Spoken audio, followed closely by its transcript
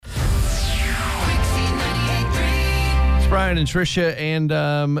Brian and Trisha, and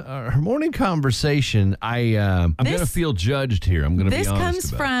our morning conversation. I'm going to feel judged here. I'm going to be honest about this.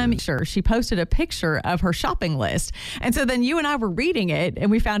 This comes from, she posted a picture of her shopping list. And so then you and I were reading it, and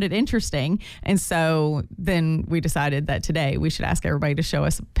we found it interesting. And so then we decided that today we should ask everybody to show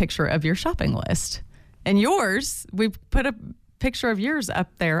us a picture of your shopping list. And yours, we've put a picture of yours up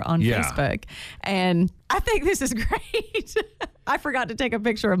there on Facebook. And I think this is great. I forgot to take a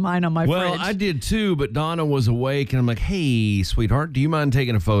picture of mine on my fridge. Well, I did too, but Donna was awake, and I'm like, hey, sweetheart, do you mind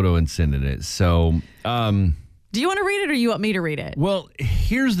taking a photo and sending it? So, do you want to read it or you want me to read it? Well,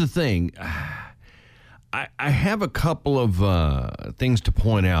 here's the thing. I have a couple of things to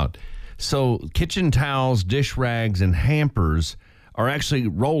point out. So, kitchen towels, dish rags, and hampers are actually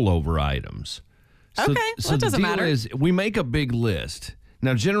rollover items. So, okay, well, it doesn't matter. Is we make a big list.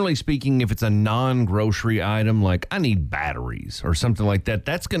 Now, generally speaking, if it's a non-grocery item, like I need batteries or something like that,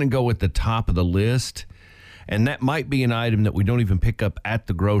 that's going to go at the top of the list. And that might be an item that we don't even pick up at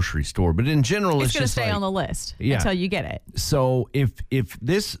the grocery store. But in general, it's going to just stay on the list until you get it. So if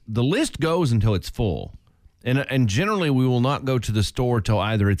the list goes until it's full. And generally, we will not go to the store till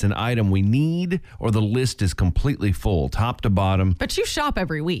either it's an item we need or the list is completely full, top to bottom. But you shop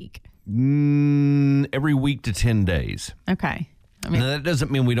every week. Every week to 10 days. Okay. Now, that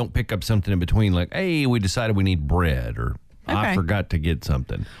doesn't mean we don't pick up something in between, like, hey, we decided we need bread, or I forgot to get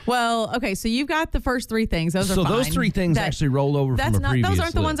something. Well, okay, so you've got the first three things. Those are fine. So those three things actually roll over from a previous Those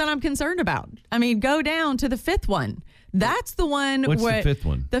aren't the list. ones that I'm concerned about. I mean, go down to the fifth one. That's the one. What's the fifth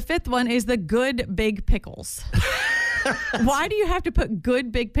one? The fifth one is the good big pickles. Why do you have to put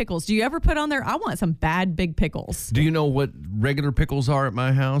good big pickles? Do you ever put on there, I want some bad big pickles? Do you know what regular pickles are at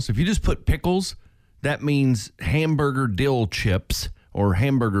my house? If you just put pickles, that means hamburger dill chips or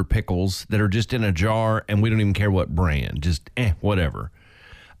hamburger pickles that are just in a jar, and we don't even care what brand. Just whatever.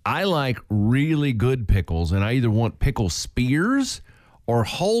 I like really good pickles, and I either want pickle spears or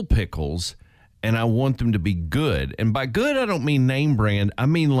whole pickles, and I want them to be good. And by good, I don't mean name brand. I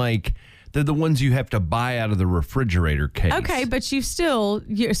mean like they're the ones you have to buy out of the refrigerator case. Okay, but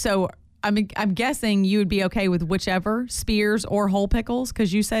so I'm guessing you would be okay with whichever, spears or whole pickles,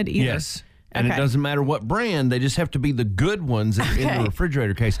 because you said either. Yes. And it doesn't matter what brand. They just have to be the good ones that are in the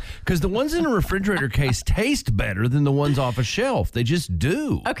refrigerator case. Because the ones in the refrigerator case taste better than the ones off a shelf. They just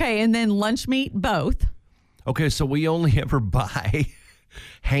do. Okay, and then lunch meat, both. Okay, so we only ever buy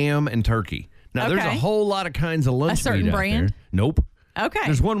ham and turkey. Now, there's a whole lot of kinds of lunch meat out there. A certain brand? Nope. Okay.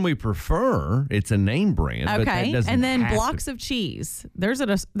 There's one we prefer. It's a name brand. Okay. But that doesn't and then have blocks of cheese. There's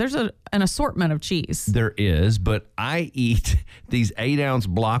an assortment of cheese. There is, but I eat these 8-ounce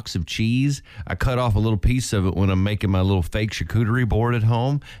blocks of cheese. I cut off a little piece of it when I'm making my little fake charcuterie board at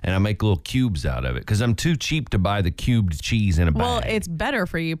home, and I make little cubes out of it because I'm too cheap to buy the cubed cheese in a bag. Well, it's better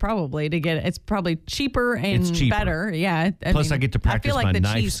for you probably to get it. It's probably cheaper and better. Yeah. Plus, I get to practice my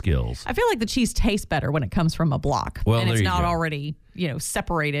knife skills. I feel like the cheese tastes better when it comes from a block. Well, and it's not go. already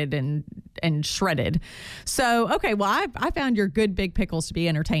separated and shredded. So, okay, well, I found your good big pickles to be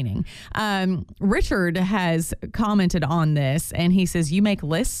entertaining. Richard has commented on this, and he says, you make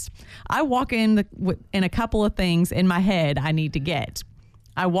lists. I walk in a couple of things in my head I need to get.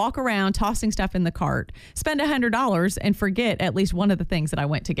 I walk around tossing stuff in the cart, spend $100, and forget at least one of the things that I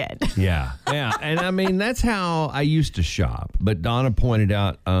went to get. Yeah. And I mean, that's how I used to shop. But Donna pointed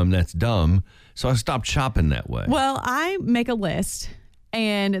out that's dumb. So I stopped shopping that way. Well, I make a list,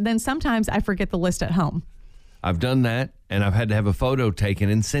 and then sometimes I forget the list at home. I've done that, and I've had to have a photo taken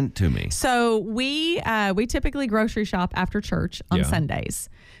and sent to me. So we typically grocery shop after church on Sundays.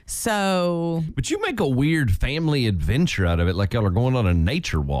 So, but you make a weird family adventure out of it, like y'all are going on a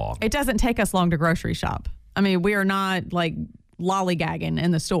nature walk. It doesn't take us long to grocery shop. I mean, we are not like lollygagging in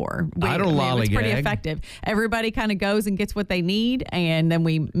the store. I don't lollygag. It's pretty effective. Everybody kind of goes and gets what they need, and then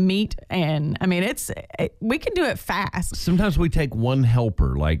we meet. And I mean, we can do it fast. Sometimes we take one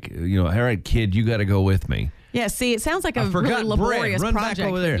helper, like, all right, kid, you got to go with me. Yeah, see, it sounds like a really laborious project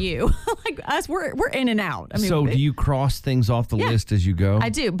for you. Like us, we're in and out. I mean, so do you cross things off the list as you go? I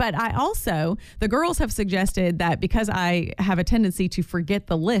do, but the girls have suggested that because I have a tendency to forget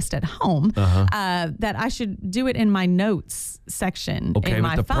the list at home, that I should do it in my notes section in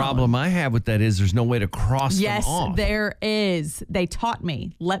my phone. But the problem I have with that is there's no way to cross them off. Yes, there is. They taught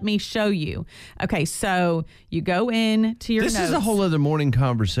me. Let me show you. Okay, so you go in to your notes. This is a whole other morning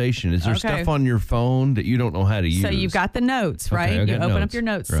conversation. Is there stuff on your phone that you don't know how to use? So you've got the notes, right? You open up your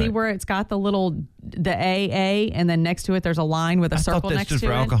notes, see where it's got the AA, and then next to it there's a line with a circle next to it. That's just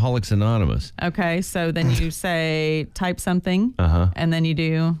for Alcoholics Anonymous. Okay, so then you say type something, and then you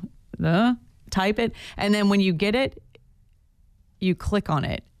do type it, and then when you get it, you click on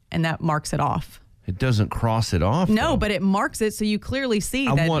it, and that marks it off. It doesn't cross it off. No, though. but it marks it so you clearly see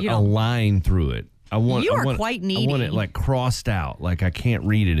I that want you a don't. line through it. You are quite needy. I want it like crossed out, like I can't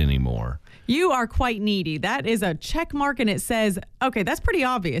read it anymore. You are quite needy. That is a check mark, and it says, okay, that's pretty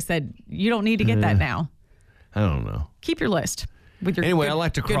obvious that you don't need to get that now. I don't know. Keep your list with your. Anyway, good, I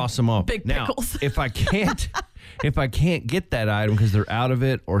like to good cross them off. Big now, pickles. if I can't get that item because they're out of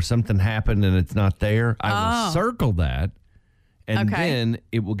it or something happened and it's not there, I will circle that, and then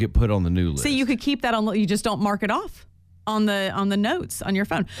it will get put on the new list. See, you could keep that on. You just don't mark it off on the notes on your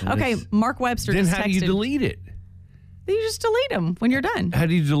phone. Okay, Mark Webster. Then just how texted, do you delete it? You just delete them when you're done. How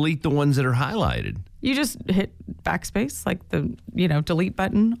do you delete the ones that are highlighted? You just hit backspace, like the delete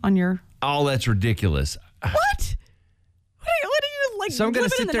button on your. Oh, that's ridiculous. What? What are you like? So I'm going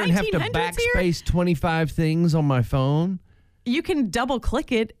to sit living there in and the have to 1900s here? backspace 25 things on my phone? You can double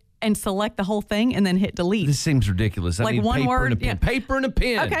click it and select the whole thing and then hit delete. This seems ridiculous. I Like need one paper word, and a pen. yeah. Paper and a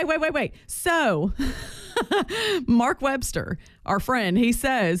pen. Okay, wait. So, Mark Webster, our friend, he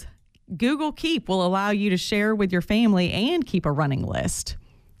says Google Keep will allow you to share with your family and keep a running list.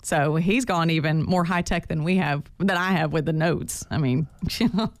 So he's gone even more high tech than I have with the notes. I mean,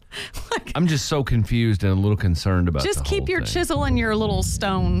 I'm just so confused and a little concerned about just the keep whole your thing. chisel and your little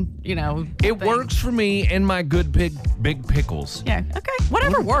stone, It thing. works for me and my good big pickles. Yeah, okay.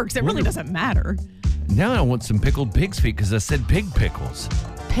 Whatever works. It really doesn't matter. Now I want some pickled pig's feet because I said pig pickles.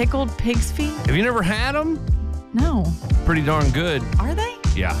 Pickled pig's feet? Have you never had them? No. Pretty darn good. Are they?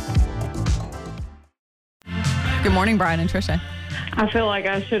 Yeah. Good morning, Brian and Trisha. I feel like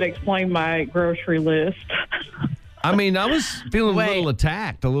I should explain my grocery list. I mean, I was feeling a Wait. little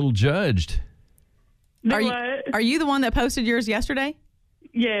attacked, a little judged. Are you the one that posted yours yesterday?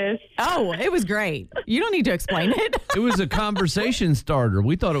 Yes. Oh, it was great. You don't need to explain it. It was a conversation starter.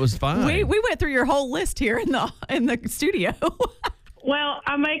 We thought it was fine. We went through your whole list here in the studio. Well,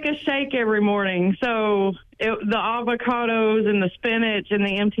 I make a shake every morning. So the avocados and the spinach and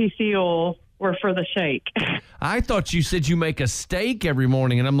the MTC oil were for the shake. I thought you said you make a steak every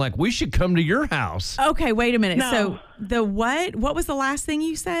morning, and I'm like, we should come to your house. Okay, wait a minute. No. So the what? What was the last thing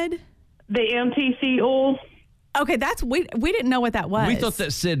you said? The MTC oil. Okay, we didn't know what that was. We thought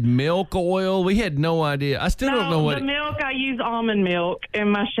that said milk oil. We had no idea. I still don't know what the milk, I use almond milk in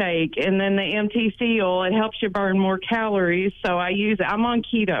my shake. And then the MTC oil, it helps you burn more calories. So I use it. I'm on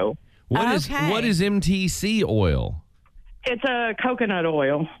keto. what Okay. is MTC oil? It's a coconut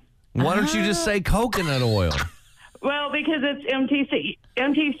oil. Why don't you just say coconut oil? Well, because it's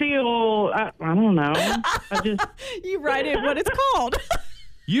MTC oil, I don't know. I just you write it what it's called.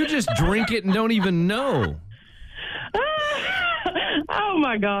 You just drink it and don't even know. oh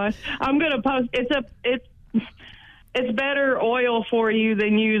my gosh! I'm gonna post. It's better oil for you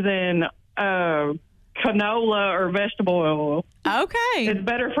than using canola or vegetable oil. Okay. It's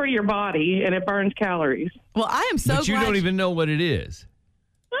better for your body and it burns calories. Well, I am so But you glad don't even know what it is.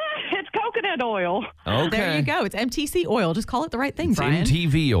 It's coconut oil. Okay. There you go. It's MTC oil. Just call it the right thing, It's Brian.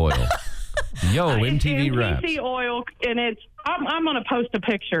 MTV oil. Yo, MTV It's raps. MTC oil, and I'm gonna post a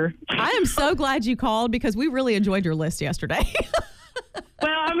picture. I am so glad you called because we really enjoyed your list yesterday. Well,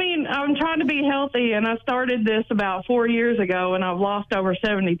 I mean, I'm trying to be healthy, and I started this about 4 years ago, and I've lost over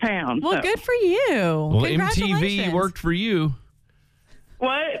 70 pounds. Well, so. good for you. Well, MTV Congratulations. worked for you.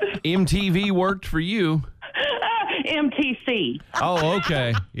 What? MTV worked for you. MTC. Oh,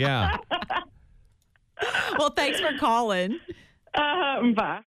 okay. Yeah. Well, thanks for calling.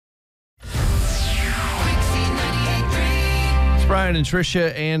 Bye. It's Brian and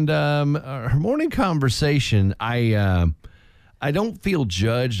Trisha, and our morning conversation. I don't feel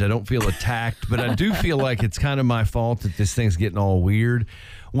judged. I don't feel attacked, but I do feel like it's kind of my fault that this thing's getting all weird.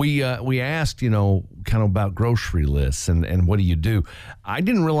 We asked, kind of about grocery lists and what do you do? I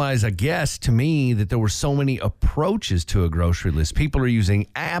didn't realize, I guess, to me, that there were so many approaches to a grocery list. People are using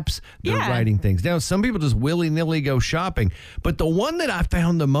apps. They're Yeah. writing things down. Some people just willy-nilly go shopping. But the one that I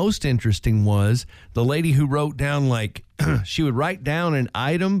found the most interesting was the lady who wrote down, like, she would write down an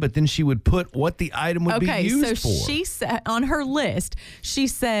item, but then she would put what the item would be used so for. she said on her list, she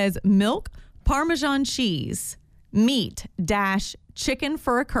says milk, Parmesan cheese, meat dash chicken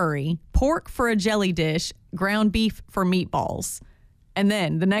for a curry, pork for a jelly dish, ground beef for meatballs. And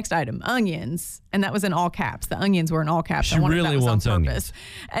then the next item, onions. And that was in all caps. The onions were in all caps. She I wonder if really that was wants on onions. purpose.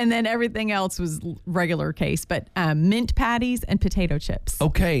 And then everything else was regular case, but mint patties and potato chips.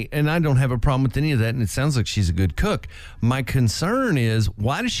 Okay, and I don't have a problem with any of that, and it sounds like she's a good cook. My concern is,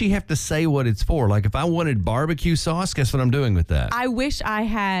 why does she have to say what it's for? Like, if I wanted barbecue sauce, guess what I'm doing with that? I wish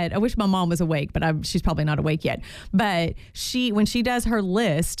my mom was awake, but she's probably not awake yet. But when she does her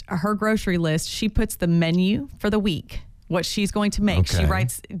list, her grocery list, she puts the menu for the week, what she's going to make. She Okay.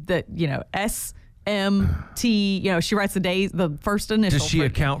 writes the, MT. She writes the days, the first initial. Does she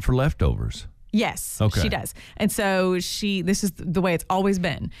account for leftovers? Yes, okay. She does. And so this is the way it's always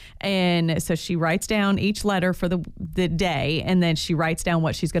been. And so she writes down each letter for the day, and then she writes down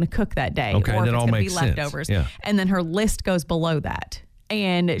what she's going to cook that day. Okay, or if that it's all going to be makes sense. leftovers. Yeah. And then her list goes below that.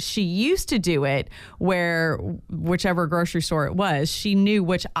 And she used to do it where whichever grocery store it was, she knew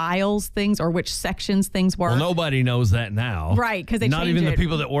which aisles things or which sections things were. Well, nobody knows that now. Right, because they not change even it. the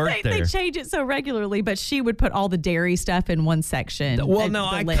people that work there. They change it so regularly, but she would put all the dairy stuff in one section. Well, no,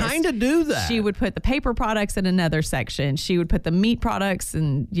 I kind of do that. She would put the paper products in another section. She would put the meat products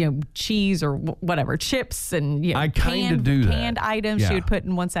and cheese or whatever, chips and I kind of do that. Canned items. Yeah. She would put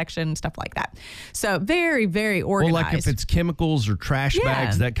in one section, stuff like that. So very, very organized. Well, like if it's chemicals or trash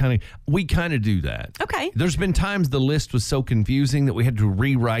bags, that kind of, we kind of do that. Okay. There's been times the list was so confusing that we had to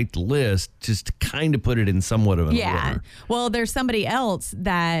rewrite the list just to kind of put it in somewhat of an order. Well, there's somebody else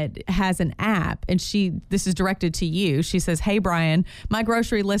that has an app, and this is directed to you. She says, "Hey, Brian, my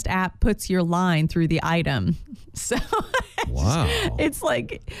grocery list app puts your line through the item." So wow. It's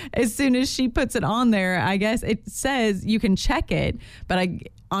like as soon as she puts it on there, I guess it says you can check it, but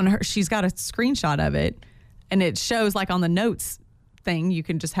she's got a screenshot of it, and it shows like on the notes thing, you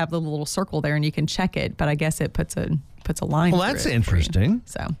can just have the little circle there and you can check it, but I guess it puts a line. Well, that's interesting.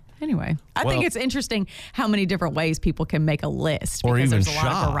 So anyway, I think it's interesting how many different ways people can make a list because or even there's a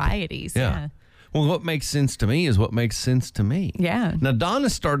lot of varieties. Yeah. Well, what makes sense to me is what makes sense to me. Yeah. Now,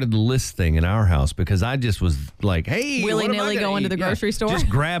 Donna started the list thing in our house because I just was like, hey, willy-nilly going to the grocery store. Just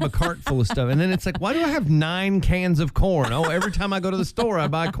grab a cart full of stuff. And then it's like, why do I have 9 cans of corn? Oh, every time I go to the store, I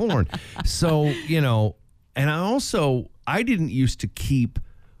buy corn. So, and I didn't used to keep,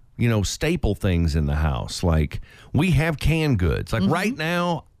 staple things in the house. Like we have canned goods. Like right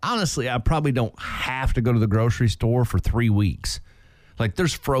now, honestly, I probably don't have to go to the grocery store for 3 weeks. Like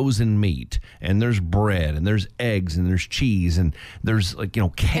there's frozen meat and there's bread and there's eggs and there's cheese and there's canned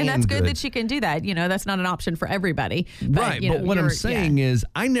goods. And that's good that she can do that. That's not an option for everybody. But, right. But what I'm saying is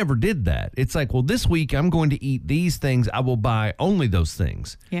I never did that. It's like, well, this week I'm going to eat these things. I will buy only those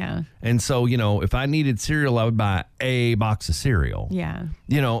things. Yeah. And so, if I needed cereal, I would buy a box of cereal. Yeah.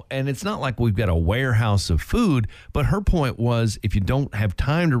 And it's not like we've got a warehouse of food, but her point was if you don't have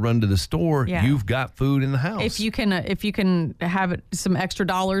time to run to the store, you've got food in the house. If you can have some extra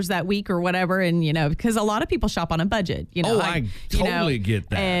dollars that week or whatever, and because a lot of people shop on a budget. I totally get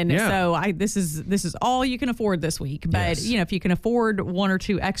that. And so this is all you can afford this week. But if you can afford 1 or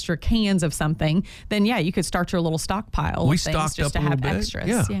 2 extra cans of something, then you could start your little stockpile. We of things stocked just up to a have little bit.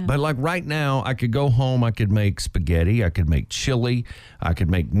 extras. Yeah. But like right now, I could go home. I could make spaghetti. I could make chili. I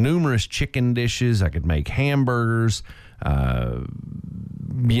could make numerous chicken dishes. I could make hamburgers. I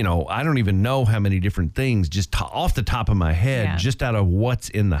don't even know how many different things just off the top of my head, just out of what's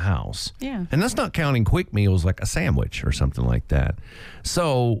in the house. Yeah. And that's not counting quick meals like a sandwich or something like that.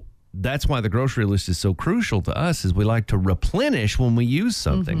 So that's why the grocery list is so crucial to us is we like to replenish when we use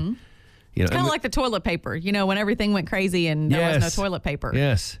something. It's kind of like the toilet paper, when everything went crazy and there was no toilet paper.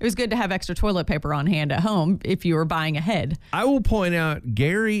 Yes. It was good to have extra toilet paper on hand at home if you were buying ahead. I will point out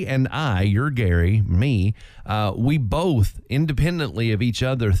Gary and I, you're Gary, me, we both independently of each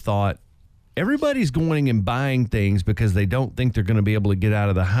other thought everybody's going and buying things because they don't think they're going to be able to get out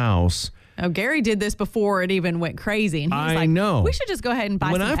of the house. Oh, Gary did this before it even went crazy. And he was know. We should just go ahead and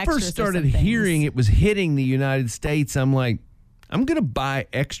buy some extras. When I first started hearing it was hitting the United States, I'm like, I'm going to buy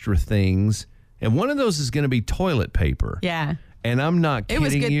extra things, and one of those is going to be toilet paper. Yeah. And I'm not kidding you.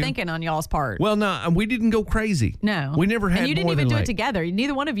 It was good thinking on y'all's part. Well, no, we didn't go crazy. No. We never had and you didn't more even than do it together.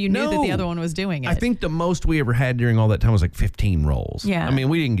 Neither one of you knew that the other one was doing it. I think the most we ever had during all that time was like 15 rolls. Yeah. I mean,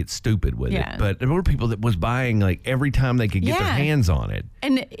 we didn't get stupid with it, but there were people that was buying like every time they could get their hands on it.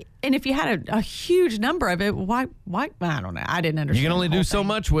 And if you had a huge number of it, why? I don't know. I didn't understand. You can only do so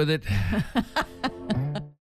much with it.